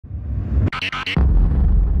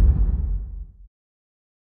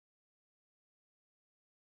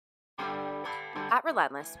At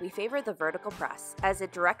Relentless, we favor the vertical press as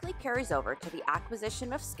it directly carries over to the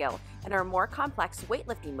acquisition of skill in our more complex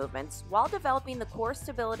weightlifting movements while developing the core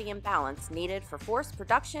stability and balance needed for force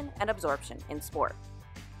production and absorption in sport.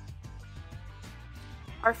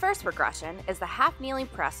 Our first progression is the half kneeling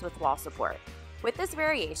press with wall support. With this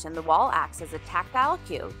variation, the wall acts as a tactile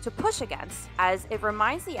cue to push against as it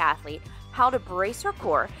reminds the athlete how to brace her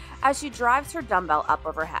core as she drives her dumbbell up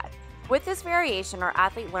overhead. With this variation, our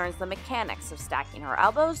athlete learns the mechanics of stacking her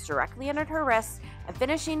elbows directly under her wrists and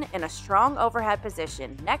finishing in a strong overhead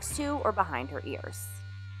position next to or behind her ears.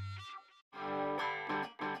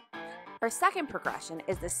 Our second progression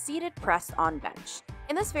is the seated press on bench.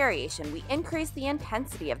 In this variation, we increase the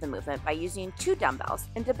intensity of the movement by using 2 dumbbells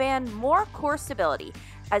and demand more core stability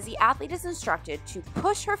as the athlete is instructed to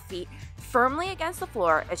push her feet firmly against the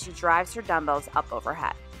floor as she drives her dumbbells up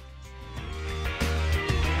overhead.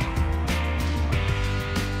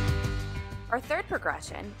 Our third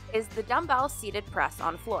progression is the dumbbell seated press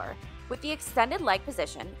on floor. With the extended leg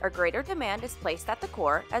position, a greater demand is placed at the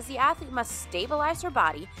core as the athlete must stabilize her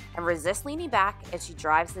body and resist leaning back as she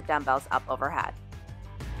drives the dumbbells up overhead.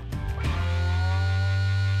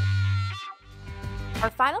 Our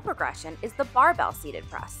final progression is the barbell seated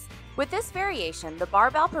press. With this variation, the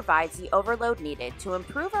barbell provides the overload needed to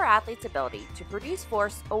improve our athlete's ability to produce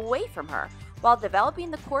force away from her while developing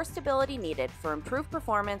the core stability needed for improved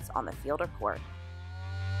performance on the field or court.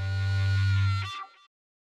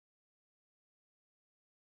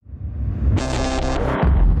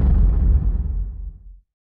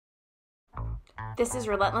 This is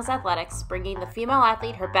Relentless Athletics, bringing the female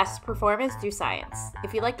athlete her best performance through science.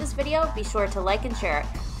 If you like this video, be sure to like and share it.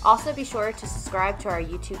 Also, be sure to subscribe to our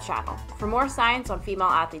YouTube channel. For more science on female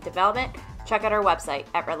athlete development, check out our website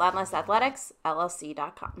at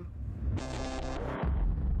relentlessathleticsllc.com.